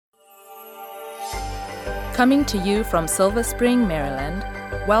Coming to you from Silver Spring, Maryland,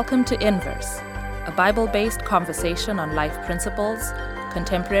 welcome to Inverse, a Bible-based conversation on life principles,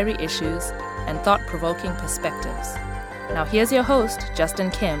 contemporary issues, and thought-provoking perspectives. Now here's your host,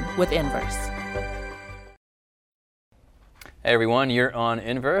 Justin Kim, with Inverse. Hey everyone, you're on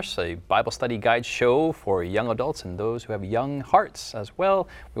Inverse, a Bible study guide show for young adults and those who have young hearts as well.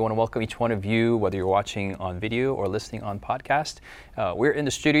 We want to welcome each one of you, whether you're watching on video or listening on podcast. We're in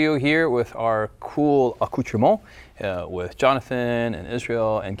the studio here with our cool accoutrement with Jonathan and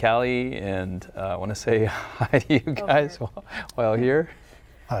Israel and Callie, and I want to say hi to you guys while here.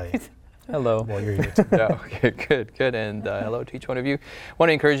 Hi. Hello. While you're here too. Yeah, okay, good. And hello to each one of you. I want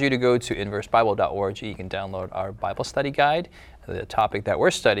to encourage you to go to inversebible.org. You can download our Bible study guide. The topic that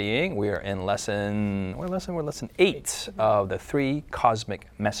we're studying, we are in lesson 8 of the three cosmic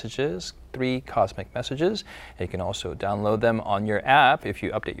messages. And you can also download them on your app if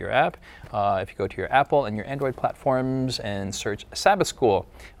you update your app. If you go to your Apple and your Android platforms and search Sabbath School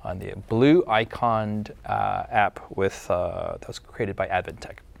on the blue iconed app that was created by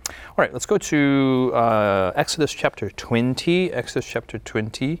Adventech. All right, let's go to Exodus chapter 20. Exodus chapter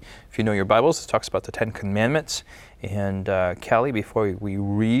 20, if you know your Bibles, it talks about the 10 commandments. And Callie, before we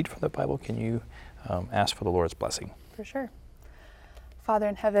read from the Bible, can you ask for the Lord's blessing? For sure. Father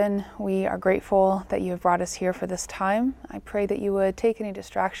in heaven, we are grateful that you have brought us here for this time. I pray that you would take any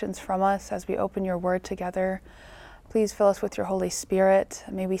distractions from us as we open your word together. Please fill us with your Holy Spirit.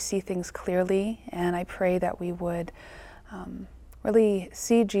 May we see things clearly. And I pray that we would really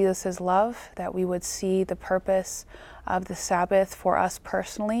see Jesus' love, that we would see the purpose of the Sabbath for us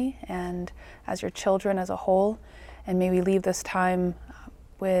personally and as your children as a whole. And may we leave this time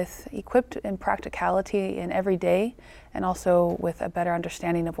equipped in practicality in every day and also with a better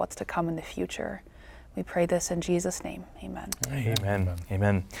understanding of what's to come in the future. We pray this in Jesus' name. Amen.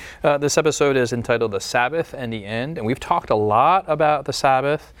 Amen. This episode is entitled The Sabbath and the End. And we've talked a lot about the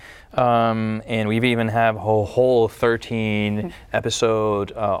Sabbath. And we've even have a whole 13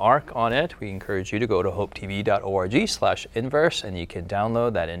 episode arc on it. We encourage you to go to hopetv.org/inverse and you can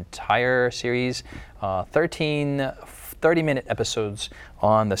download that entire series, 13 30-minute episodes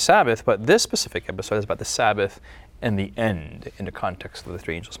on the Sabbath. But this specific episode is about the Sabbath and the end in the context of the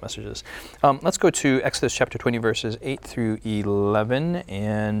three angels' messages. Let's go to Exodus chapter 20, verses 8 through 11.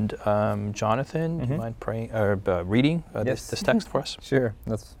 And Jonathan, do you mind reading this text for us? Sure,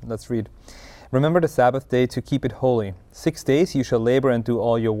 let's read. Remember the Sabbath day to keep it holy. 6 days you shall labor and do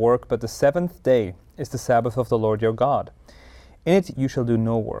all your work, but the seventh day is the Sabbath of the Lord your God. In it you shall do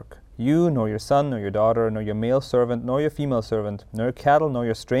no work. You, nor your son, nor your daughter, nor your male servant, nor your female servant, nor your cattle, nor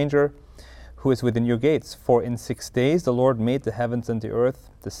your stranger, who is within your gates. For in 6 days the Lord made the heavens and the earth,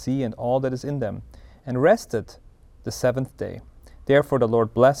 the sea, and all that is in them, and rested the seventh day. Therefore the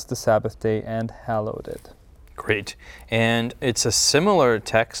Lord blessed the Sabbath day and hallowed it. Great. And it's a similar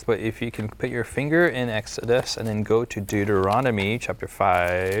text, but if you can put your finger in Exodus and then go to Deuteronomy chapter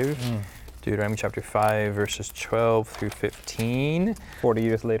 5. Deuteronomy chapter 5, verses 12 through 15. 40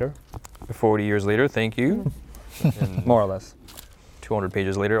 years later. 40 years later, thank you. More or less. 200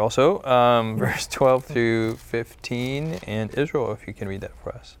 pages later also, verse 12 through 15. And Israel, if you can read that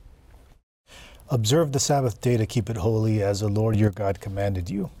for us. Observe the Sabbath day to keep it holy as the Lord your God commanded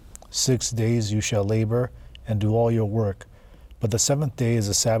you. 6 days you shall labor and do all your work, but the seventh day is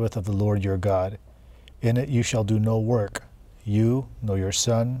the Sabbath of the Lord your God. In it you shall do no work, you, nor your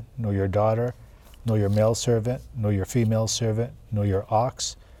son, nor your daughter, nor your male servant, nor your female servant, nor your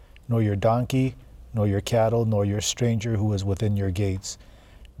ox, nor your donkey, nor your cattle, nor your stranger who is within your gates,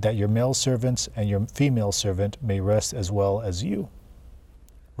 that your male servants and your female servant may rest as well as you.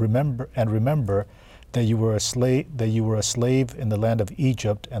 Remember that you were a slave in the land of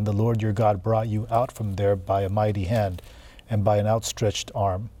Egypt, and the Lord your God brought you out from there by a mighty hand and by an outstretched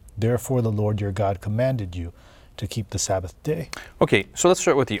arm. Therefore the Lord your God commanded you to keep the Sabbath day. Okay, so let's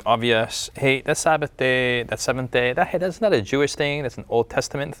start with the obvious. Hey, that Sabbath day, that seventh day, that's not a Jewish thing. That's an Old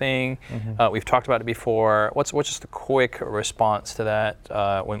Testament thing. We've talked about it before. What's just a quick response to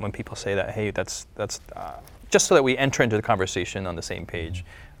that when people say that? Hey, that's just so that we enter into the conversation on the same page.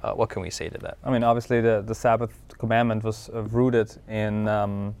 What can we say to that? I mean, obviously the Sabbath commandment was rooted in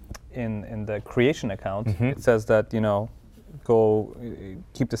the creation account. It says that go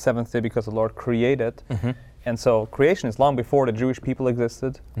keep the seventh day because the Lord created. And so creation is long before the Jewish people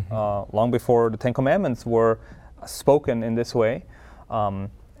existed, long before the Ten Commandments were spoken in this way.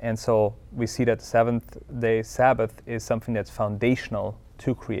 And so we see that the seventh day Sabbath is something that's foundational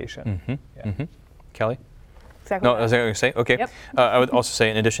to creation. Kelly? exactly. No, I was going to say, okay. Yep. I would also say,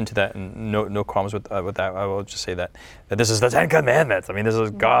 in addition to that, and no qualms with that, I will just say that this is the Ten Commandments. I mean, this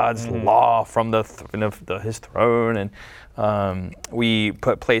is God's law from His throne, and we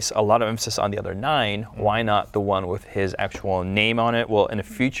place a lot of emphasis on the other 9. Why not the one with His actual name on it? Well, in a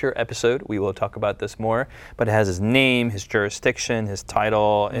future episode, we will talk about this more, but it has His name, His jurisdiction, His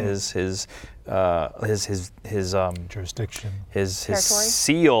title, His Jurisdiction. His Territory?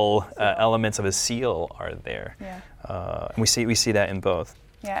 seal, elements of His seal are there. Yeah. And we see that in both.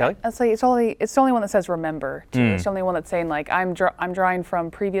 Yeah, Kelly? it's like it's the only one that says remember. Too. It's the only one that's saying like I'm drawing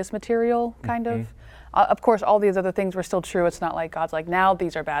from previous material, kind of. Of course, all these other things were still true. It's not like God's like, now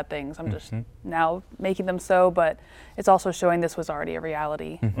these are bad things. I'm just now making them so, but it's also showing this was already a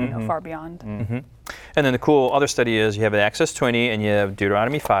reality, far beyond. And then the cool other study is you have Exodus 20 and you have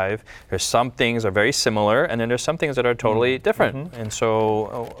Deuteronomy 5. There's some things are very similar, and then there's some things that are totally different. And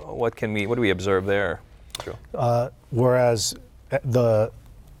so, what do we observe there? Whereas the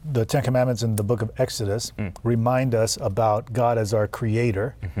Ten Commandments in the book of Exodus remind us about God as our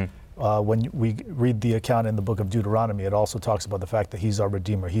creator. When we read the account in the book of Deuteronomy, it also talks about the fact that He's our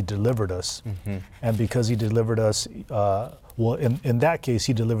Redeemer. He delivered us. And because He delivered us, in that case,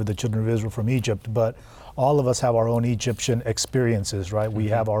 He delivered the children of Israel from Egypt. But all of us have our own Egyptian experiences, right? We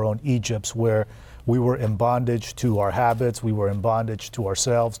have our own Egypts where we were in bondage to our habits. We were in bondage to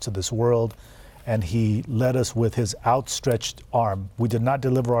ourselves, to this world. And He led us with His outstretched arm. We did not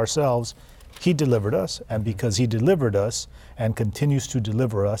deliver ourselves. He delivered us. And because He delivered us and continues to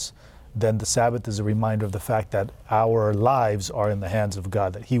deliver us, then the Sabbath is a reminder of the fact that our lives are in the hands of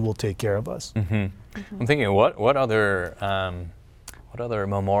God, that He will take care of us. I'm thinking, what other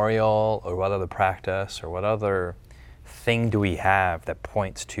memorial or what other practice or what other thing do we have that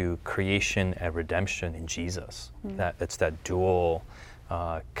points to creation and redemption in Jesus? That's that dual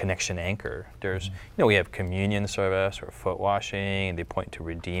connection anchor. There's, we have communion service or foot washing. They point to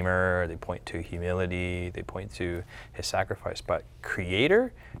Redeemer. They point to humility. They point to His sacrifice. But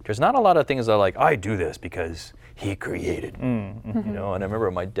Creator, there's not a lot of things that are like, I do this because He created me. And I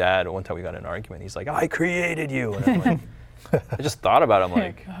remember my dad, one time we got in an argument. He's like, I created you. And I'm like, I just thought about it. I'm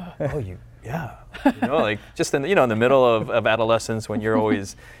like, oh, yeah. Like just in the middle of adolescence when you're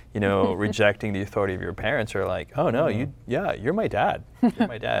always, rejecting the authority of your parents, are like, oh no, you're my dad. You're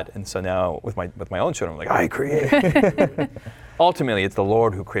my dad. And so now with my own children, I'm like, I created. Ultimately, it's the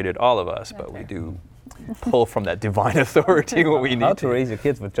Lord who created all of us, but we do pull from that divine authority what we need. How to raise your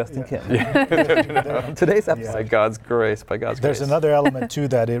kids with Justin Kim. Today's episode. By God's grace. There's another element too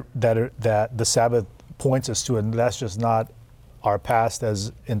that the Sabbath points us to, and that's just not our past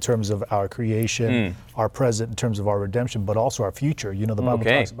as in terms of our creation, our present in terms of our redemption, but also our future. The Bible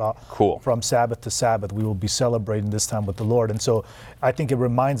talks about from Sabbath to Sabbath, we will be celebrating this time with the Lord. And so I think it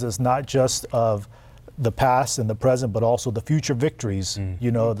reminds us not just of the past and the present, but also the future victories,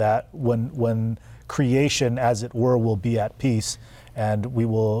 that when creation, as it were, will be at peace, and we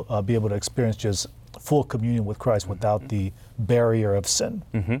will be able to experience just full communion with Christ without the barrier of sin.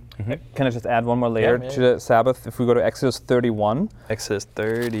 Can I just add one more layer to the Sabbath? If we go to Exodus 31. Exodus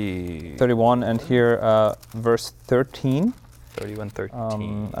 31, and here verse 13.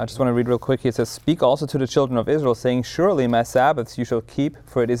 31:13. I just want to read real quick. It says, "Speak also to the children of Israel, saying, Surely my Sabbaths you shall keep,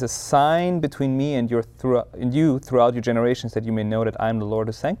 for it is a sign between me and you throughout your generations, that you may know that I am the Lord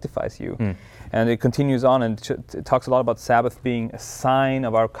who sanctifies you." And it continues on, and it talks a lot about Sabbath being a sign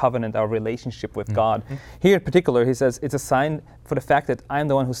of our covenant, our relationship with God. Here in particular, he says it's a sign for the fact that I'm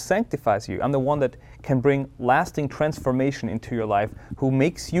the one who sanctifies you. I'm the one that can bring lasting transformation into your life, who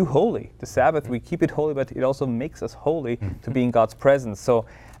makes you holy. The Sabbath, we keep it holy, but it also makes us holy to be in God's presence. So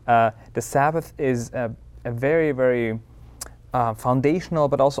the Sabbath is a very, very foundational,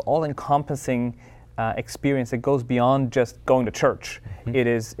 but also all-encompassing experience that goes beyond just going to church.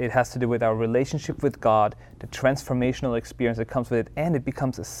 It has to do with our relationship with God, the transformational experience that comes with it, and it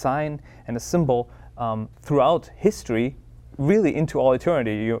becomes a sign and a symbol throughout history, really into all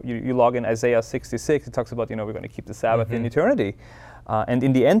eternity. You log in Isaiah 66, it talks about, we're going to keep the Sabbath in eternity. And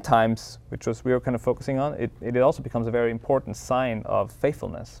in the end times, which was we were kind of focusing on, it also becomes a very important sign of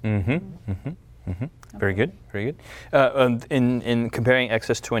faithfulness. Very good, very good. In comparing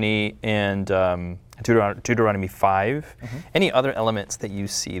Exodus 20 and Deuteronomy 5, any other elements that you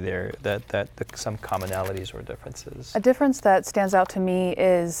see there that some commonalities or differences? A difference that stands out to me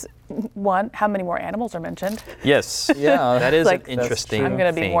is, one, how many more animals are mentioned? Yes, that is an interesting I'm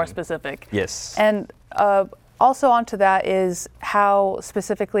going to be thing. more specific. Yes. And also onto that is how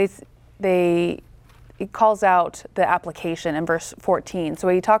specifically they calls out the application in verse 14. So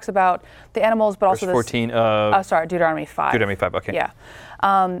he talks about the animals, but also Verse 14 of Deuteronomy 5. Deuteronomy 5, okay. Yeah.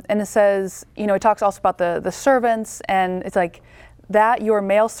 And it says, it talks also about the servants, and it's like, that your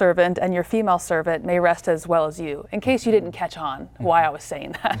male servant and your female servant may rest as well as you, in case you didn't catch on why I was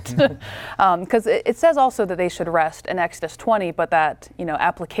saying that. Because it says also that they should rest in Exodus 20, but that,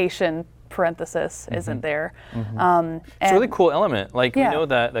 application parenthesis isn't there. It's a really cool element. Like, we know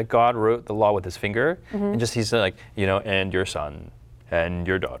that God wrote the law with his finger, and just he said, like, and your son, and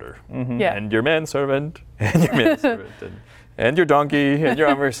your daughter, and your manservant, and your manservant, and your donkey, and your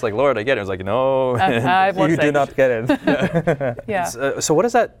armor. It's like, Lord, I get it. I was like, no. You do not get it. Yeah. So what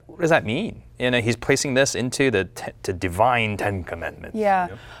does that mean? He's placing this into the divine 10 commandments. Yeah.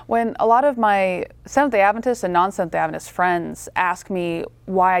 When a lot of my Seventh-day Adventist and non-Seventh-day Adventist friends ask me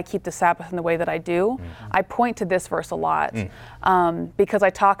why I keep the Sabbath in the way that I do, I point to this verse a lot because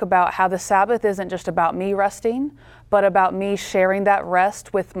I talk about how the Sabbath isn't just about me resting, but about me sharing that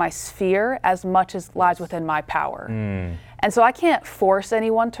rest with my sphere as much as lies within my power. And so I can't force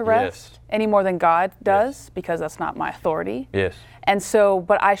anyone to rest any more than God does because that's not my authority. Yes. And so,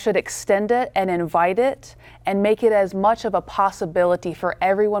 but I should extend it and invite it and make it as much of a possibility for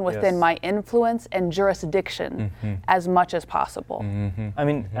everyone within my influence and jurisdiction as much as possible. I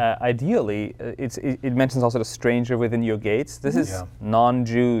mean, ideally, it mentions also the stranger within your gates. This is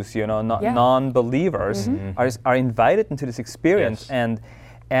non-Jews, non-believers are invited into this experience. And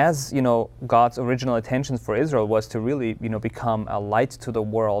as God's original intentions for Israel was to really become a light to the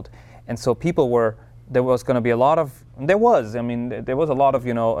world, and so there was a lot of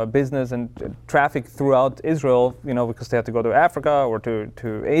business and traffic throughout Israel, because they had to go to Africa or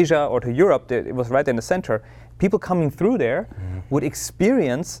to Asia or to Europe. It was right in the center. People coming through there would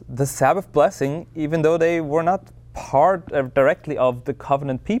experience the Sabbath blessing, even though they were not part directly of the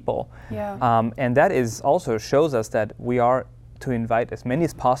covenant people. And that is also shows us that we are to invite as many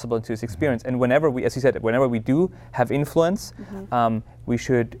as possible into this experience. And whenever we, as you said, whenever we do have influence, we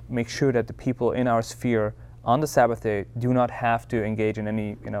should make sure that the people in our sphere on the Sabbath day do not have to engage in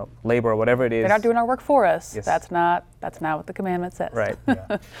any, labor or whatever it is. They're not doing our work for us. Yes. That's not what the commandment says. Right.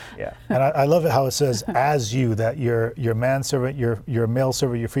 Yeah. And I love it how it says, as you, that your manservant, your male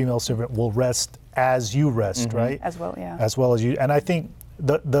servant, your female servant will rest as you rest, right? As well, yeah. As well as you. And I think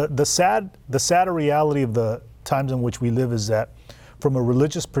the sadder reality of the times in which we live is that from a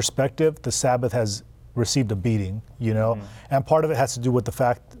religious perspective, the Sabbath has received a beating, and part of it has to do with the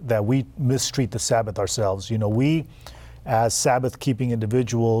fact that we mistreat the Sabbath ourselves. We, as Sabbath-keeping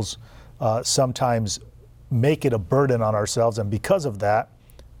individuals, sometimes make it a burden on ourselves, and because of that,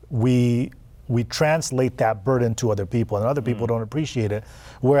 we translate that burden to other people, and other people don't appreciate it.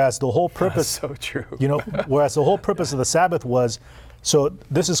 Whereas the whole purpose, That's so true. Whereas the whole purpose of the Sabbath was. So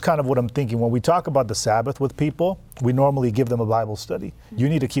this is kind of what I'm thinking. When we talk about the Sabbath with people, we normally give them a Bible study. You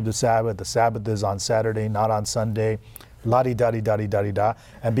need to keep the Sabbath. The Sabbath is on Saturday, not on Sunday. La-di-da-di-da-di-da-di-da.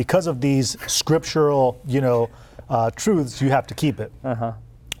 And because of these scriptural, truths, you have to keep it.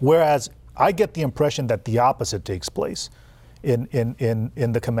 Whereas I get the impression that the opposite takes place in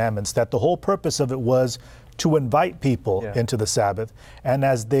the commandments, that the whole purpose of it was to invite people into the Sabbath. And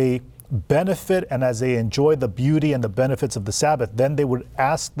as they benefit and as they enjoy the beauty and the benefits of the Sabbath, then they would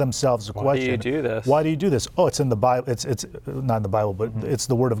ask themselves the question, why do you do this? Why do you do this? Oh, it's in the Bible. It's not in the Bible, but it's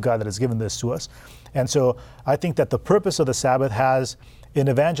the Word of God that has given this to us. And so I think that the purpose of the Sabbath has an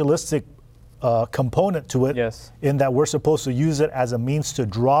evangelistic component to it, in that we're supposed to use it as a means to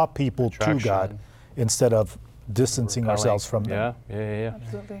draw people to God instead of distancing ourselves from them. Yeah.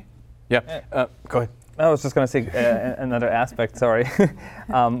 Absolutely. Yeah. Go ahead. I was just going to say another aspect. Sorry,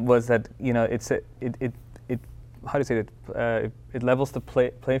 was that it how do you say it? It levels the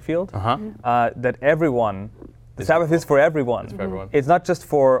play field. That everyone. The Sabbath is for everyone. It's for everyone. It's not just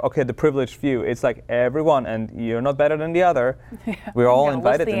for the privileged few. It's like everyone, and you're not better than the other. We're all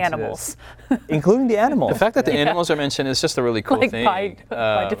invited into animals, including the animals. The fact that the animals are mentioned is just a really cool thing. By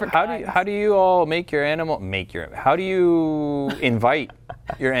different kinds. How do you all make your animal? How do you invite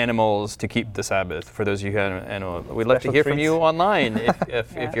your animals to keep the Sabbath? For those of you who have an animal, we'd love to hear from you online.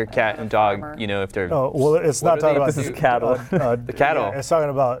 If your cat and dog, if they're. Oh well, it's not talking about this is cattle. The cattle. Yeah, it's talking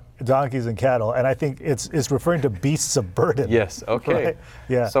about donkeys and cattle, and I think it's referring to beasts of burden. Yes. Okay. Right?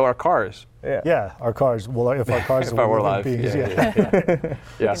 Yeah. So our cars. Yeah, our cars. Well, if our cars were living alive. beings,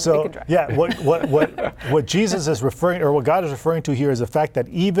 Yeah. So what Jesus is referring, or what God is referring to here, is the fact that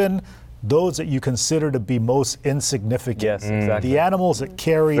even those that you consider to be most insignificant. Yes, exactly. The animals that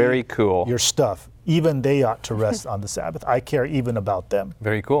carry Very cool. your stuff, even they ought to rest on the Sabbath. I care even about them.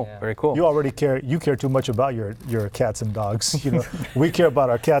 Very cool. Yeah. Very cool. You already care. You care too much about your cats and dogs. You know, we care about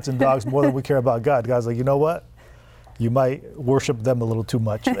our cats and dogs more than we care about God. God's like, you know what? You might worship them a little too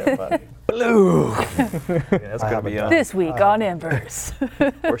much there, buddy. Blue. That's gonna be This week on Inverse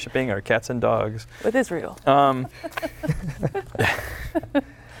worshiping our cats and dogs. with Israel.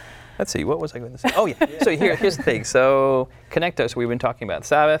 Let's see, what was I going to say? Oh, yeah. So here's the thing. So connect us. We've been talking about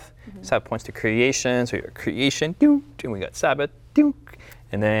Sabbath. Sabbath points to creation. So you got creation, and we got Sabbath,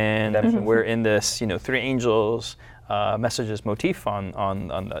 and then we're in this, three angels messages motif on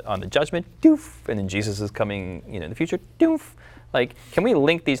the judgment, and then Jesus is coming, in the future, Like, can we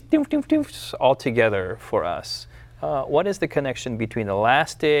link these all together for us? What is the connection between the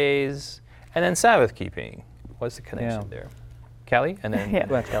last days and then Sabbath keeping? What's the connection there? Callie, and then Yeah.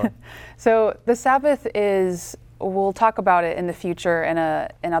 go ahead, Callie. So the Sabbath is, we'll talk about it in the future in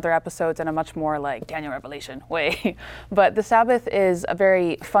other episodes in a much more like Daniel Revelation way. But the Sabbath is a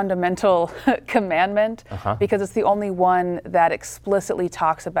very fundamental commandment because it's the only one that explicitly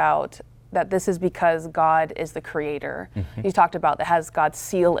talks about that this is because God is the creator. He talked about that has God's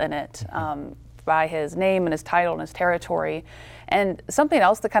seal in it by his name and his title and his territory. And something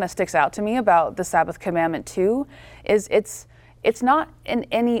else that kind of sticks out to me about the Sabbath commandment too is it's not in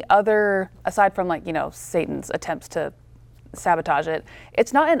any other, aside from Satan's attempts to sabotage it,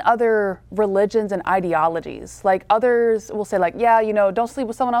 it's not in other religions and ideologies. Like others will say don't sleep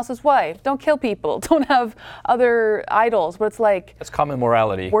with someone else's wife, don't kill people, don't have other idols, but it's like... That's common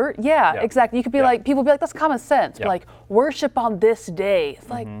morality. Exactly. You could be people be like, that's common sense, Yeah. but like, worship on this day. It's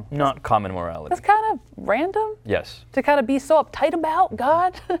like... Not common morality. That's kind of random. Yes. To kind of be so uptight about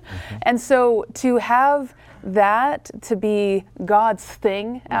God. And so to have that to be God's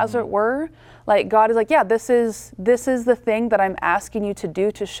thing, as it were, like God is like, yeah, this is the thing that I'm asking you to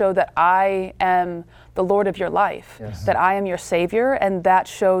do to show that I am the Lord of your life, that I am your Savior, and that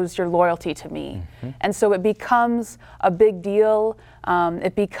shows your loyalty to me. And so it becomes a big deal.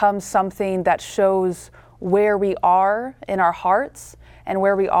 It becomes something that shows where we are in our hearts and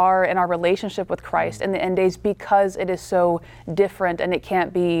where we are in our relationship with Christ in the end days, because it is so different and it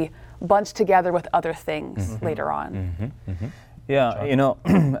can't be bunched together with other things later on. Yeah,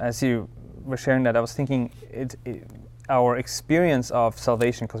 as you were sharing that, I was thinking our experience of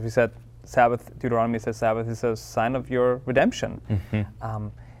salvation, because we said Sabbath, Deuteronomy says Sabbath is a sign of your redemption.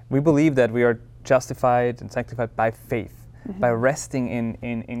 We believe that we are justified and sanctified by faith, by resting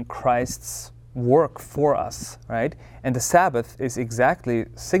in Christ's work for us, right? And the Sabbath is exactly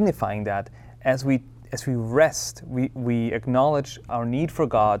signifying that. As we rest, we acknowledge our need for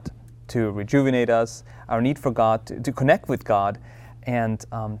God to rejuvenate us, our need for God to connect with God, and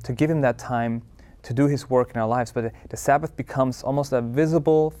to give Him that time to do His work in our lives. But the Sabbath becomes almost a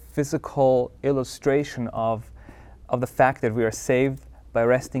visible, physical illustration of the fact that we are saved by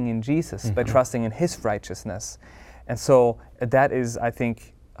resting in Jesus, by trusting in His righteousness. And so that is, I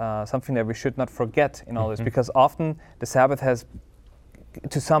think, something that we should not forget in all this, because often the Sabbath has,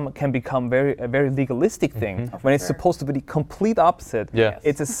 to some, can become a very legalistic thing when it's supposed to be the complete opposite.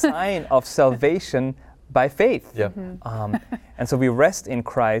 It's a sign of salvation by faith. And so we rest in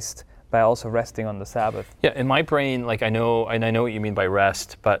Christ by also resting on the Sabbath. Yeah, in my brain, I know what you mean by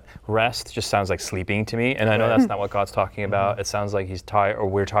rest, but rest just sounds like sleeping to me, and I know that's not what God's talking about. It sounds like He's tired, or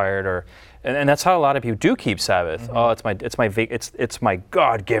we're tired, and that's how a lot of people do keep Sabbath. Oh, it's my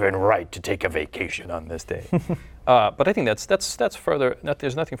God-given right to take a vacation on this day. But I think that's further.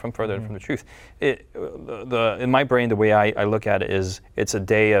 There's nothing further from the truth. In my brain, the way I look at it is, it's a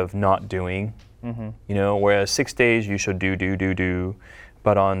day of not doing. Whereas 6 days you should do,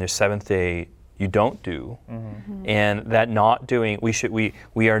 but on the seventh day you don't do. And that not doing,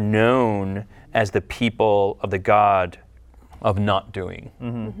 we are known as the people of the God of not doing.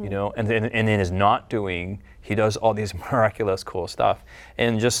 And in his not doing, He does all these miraculous, cool stuff.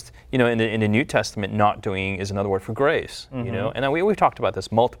 And just in the New Testament, not doing is another word for grace. And we've talked about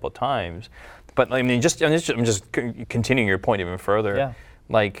this multiple times. But I mean, I'm just continuing your point even further. Yeah.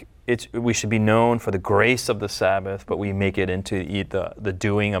 We should be known for the grace of the Sabbath, but we make it into the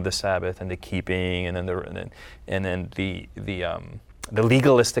doing of the Sabbath and the keeping, and then the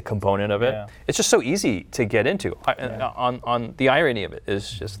legalistic component of it. It's just so easy to get into. On the irony of it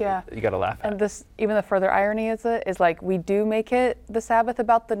is just you got to laugh at. And this, even the further irony is we do make it the Sabbath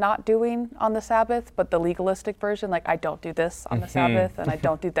about the not doing on the Sabbath, but the legalistic version, I don't do this on the Sabbath and I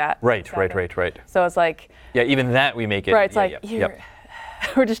don't do that. Right. So it's even that we make it. Right. It's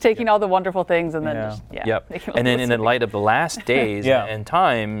We're just taking all the wonderful things and then Yep. And then in the light of the last days and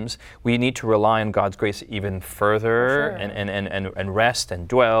times, we need to rely on God's grace even further and rest and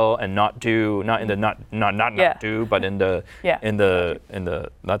dwell and not do, not in the not do, but in the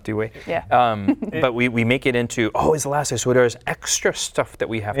not do way. But we make it into, it's the last day, so there's extra stuff that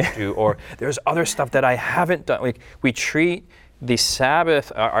we have to do, or there's other stuff that I haven't done. Like, we treat the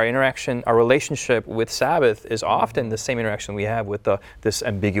Sabbath, our interaction, our relationship with Sabbath is often the same interaction we have with this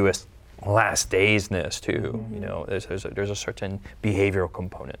ambiguous last daysness too. You know, there's a certain behavioral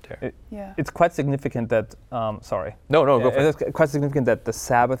component there. It's quite significant that go for it. It's quite significant that the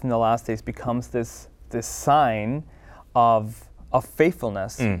Sabbath in the last days becomes this sign of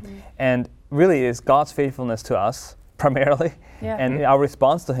faithfulness, and really is God's faithfulness to us primarily, and our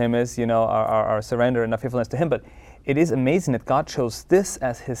response to Him is, our surrender and our faithfulness to Him. But it is amazing that God chose this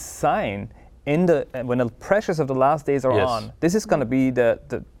as His sign when the pressures of the last days are on. This is going to be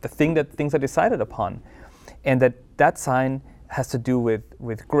the thing that things are decided upon, and that sign has to do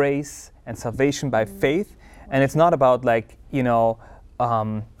with grace and salvation by faith. And it's not about He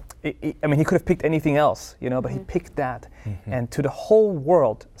could have picked anything else, but He picked that. And to the whole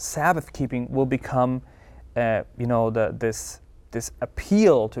world, Sabbath keeping will become, this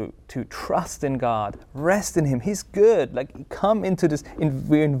appeal to trust in God, rest in Him. He's good. Come into this.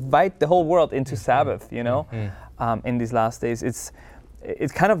 We invite the whole world into Sabbath. In these last days, it's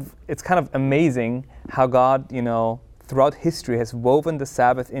kind of amazing how God, throughout history, has woven the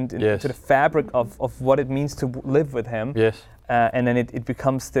Sabbath into the fabric of what it means to live with Him. Yes. And then it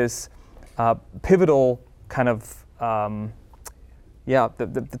becomes this pivotal kind of.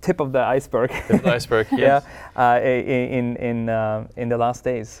 The tip of the iceberg. Tip of the iceberg, yes. In the last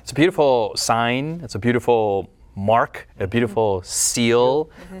days. It's a beautiful sign. It's a beautiful mark, a beautiful seal,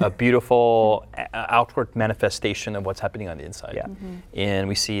 a beautiful outward manifestation of what's happening on the inside. And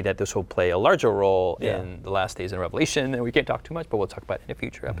we see that this will play a larger role in the last days in Revelation. And we can't talk too much, but we'll talk about it in a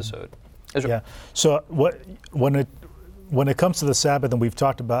future episode. Yeah. So when it comes to the Sabbath, and we've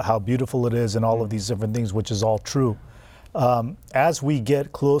talked about how beautiful it is and all of these different things, which is all true. As we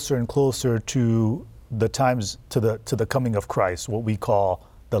get closer and closer to the times to the coming of Christ, what we call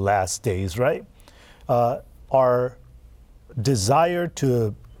the last days, right? Our desire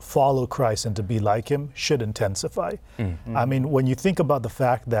to follow Christ and to be like Him should intensify. I mean, when you think about the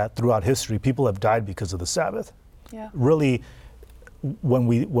fact that throughout history, people have died because of the Sabbath. Really, when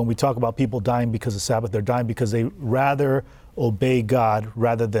we talk about people dying because of Sabbath, they're dying because they rather obey God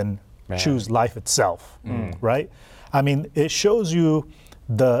rather than choose life itself, right? I mean, it shows you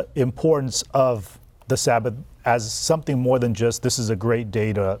the importance of the Sabbath as something more than just this is a great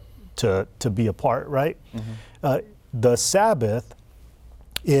day to be apart, right? The Sabbath,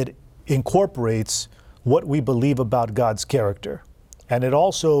 it incorporates what we believe about God's character, and it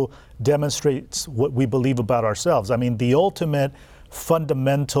also demonstrates what we believe about ourselves. I mean, the ultimate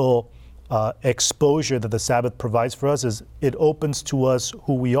fundamental exposure that the Sabbath provides for us is it opens to us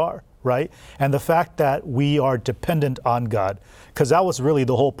who we are. Right? And the fact that we are dependent on God, because that was really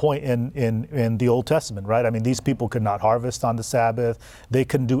the whole point in the Old Testament, right? I mean, these people could not harvest on the Sabbath. They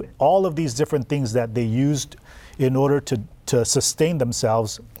couldn't do all of these different things that they used in order to sustain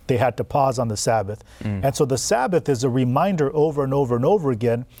themselves. They had to pause on the Sabbath. And so the Sabbath is a reminder over and over and over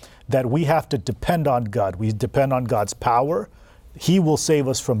again that we have to depend on God. We depend on God's power. He will save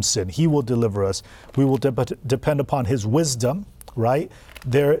us from sin. He will deliver us. We will depend upon His wisdom, right?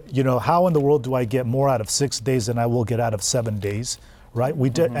 How in the world do I get more out of 6 days than I will get out of 7 days, right?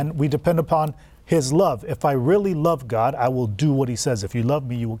 And we depend upon His love. If I really love God, I will do what He says. If you love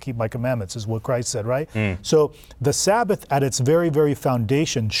me, you will keep my commandments, is what Christ said, right? So the Sabbath at its very, very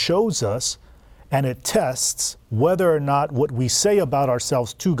foundation shows us, and it tests whether or not what we say about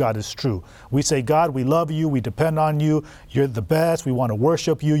ourselves to God is true. We say, God, we love you, we depend on you, you're the best, we want to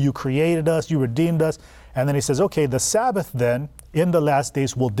worship you, you created us, you redeemed us. And then He says, okay, the Sabbath then, in the last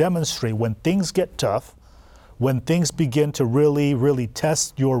days, will demonstrate when things get tough, when things begin to really, really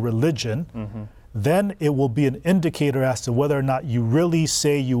test your religion, then it will be an indicator as to whether or not you really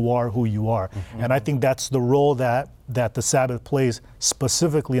say you are who you are. And I think that's the role that the Sabbath plays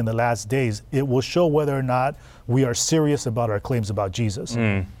specifically in the last days. It will show whether or not we are serious about our claims about Jesus.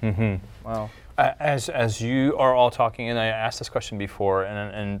 Wow. As you are all talking, and I asked this question before,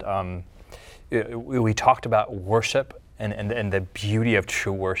 and we talked about worship and the beauty of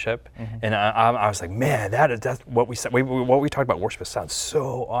true worship, and I was like, man, that's what we said. What we talked about worship sounds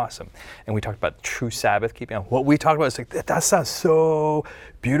so awesome, and we talked about true Sabbath keeping. What we talked about is like that sounds so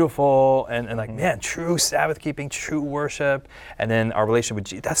beautiful, and like man, true Sabbath keeping, true worship, and then our relationship with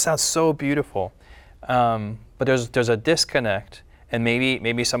Jesus. That sounds so beautiful, but there's a disconnect. And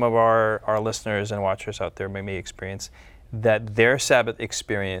maybe some of our listeners and watchers out there may experience that their Sabbath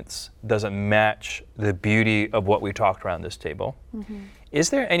experience doesn't match the beauty of what we talked around this table. Is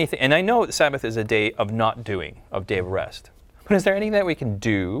there anything, and I know Sabbath is a day of not doing, of day of rest, but is there anything that we can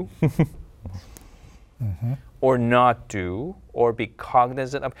do or not do, or be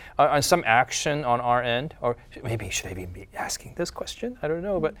cognizant of, on some action on our end, or maybe should I even be asking this question? I don't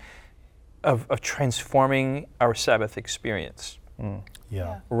know, but of transforming our Sabbath experience.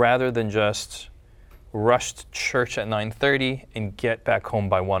 Rather than just rush to church at 9:30 and get back home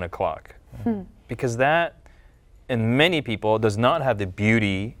by 1 o'clock. Because that, in many people, does not have the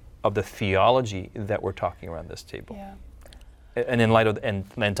beauty of the theology that we're talking around this table. And in light of end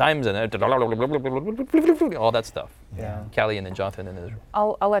times and all that stuff. Callie and then Jonathan and Israel.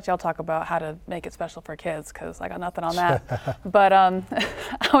 I'll let y'all talk about how to make it special for kids, because I got nothing on that. But I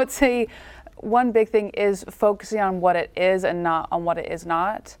would say one big thing is focusing on what it is and not on what it is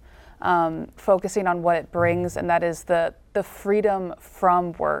not. Focusing on what it brings, and that is the freedom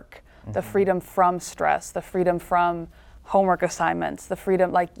from work, the freedom from stress, the freedom from homework assignments, the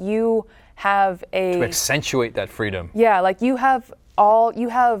freedom, like you have to accentuate that freedom. Like you have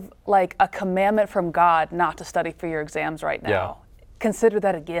like a commandment from God not to study for your exams right now. Consider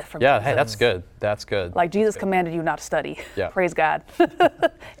that a gift from Jesus. Hey, that's good. That's good. Like Jesus commanded you not to study. Praise God.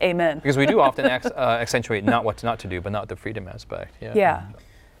 Amen. Because we do often accentuate not what not to do, but not the freedom aspect.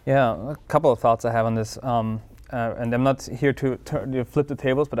 A couple of thoughts I have on this, and I'm not here to flip the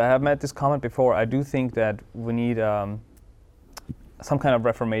tables, but I have made this comment before. I do think that we need some kind of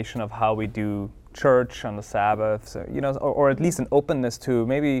reformation of how we do church on the Sabbath, so, or at least an openness to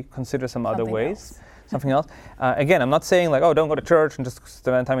maybe consider something else. Again, I'm not saying like, oh, don't go to church and just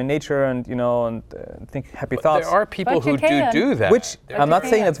spend time in nature and think happy thoughts. There are people who do that. Which I'm not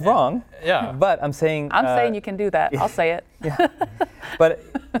saying it's wrong. But I'm saying you can do that. I'll say it. But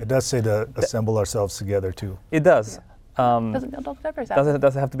it does say to assemble ourselves together too. It does. Doesn't every Sabbath.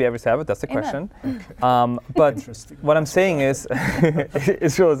 Does it have to be every Sabbath? That's the question. But what I'm saying is,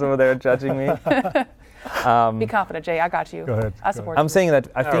 Israel is over there judging me. Be confident, Jay. I got you. Go ahead. I support you. I'm saying that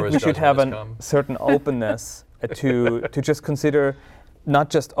I think we should have a certain openness to just consider not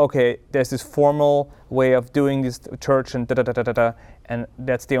just, okay, there's this formal way of doing this church and and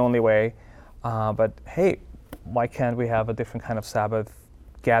that's the only way. But hey, why can't we have a different kind of Sabbath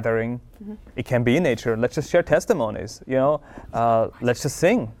gathering? It can be in nature. Let's just share testimonies, let's just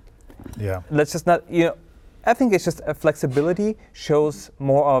sing. Let's just not, I think it's just a flexibility shows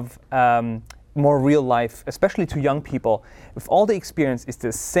more of more real life, especially to young people. If all the experience is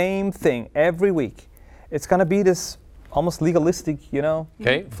the same thing every week, it's going to be this almost legalistic,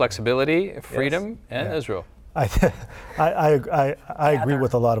 Okay, flexibility, freedom, and Israel. I agree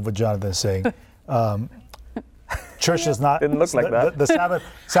with a lot of what Jonathan is saying. Church does not didn't look like that. The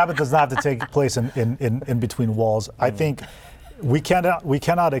Sabbath does not have to take place in between walls. I think we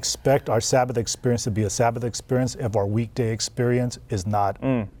cannot expect our Sabbath experience to be a Sabbath experience if our weekday experience is not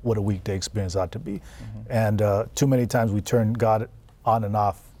what a weekday experience ought to be. And too many times we turn God on and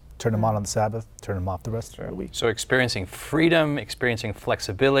off, turn him on the Sabbath, turn him off the rest of the week. So experiencing freedom, experiencing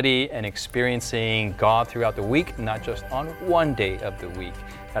flexibility, and experiencing God throughout the week, not just on one day of the week.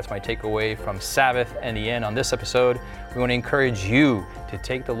 That's my takeaway from Sabbath and the end on this episode. We want to encourage you to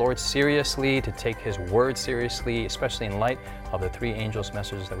take the Lord seriously, to take His Word seriously, especially in light of the three angels'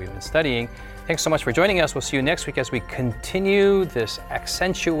 messages that we've been studying. Thanks so much for joining us. We'll see you next week as we continue this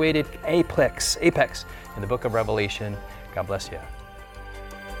accentuated apex in the book of Revelation. God bless you.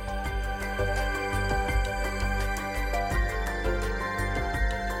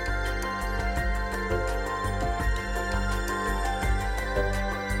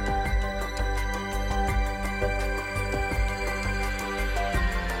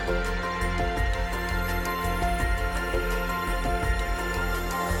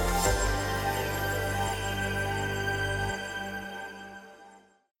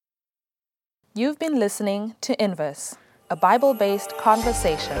 You've been listening to Inverse, a Bible-based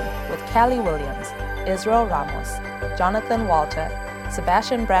conversation with Callie Williams, Israel Ramos, Jonathan Walter,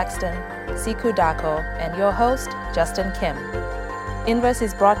 Sebastian Braxton, Siku Dako, and your host, Justin Kim. Inverse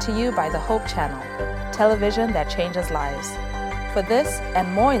is brought to you by the Hope Channel, television that changes lives. For this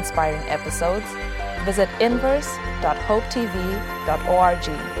and more inspiring episodes, visit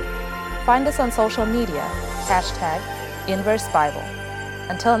inverse.hopetv.org. Find us on social media, #InverseBible.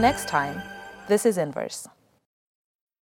 Until next time, this is Inverse.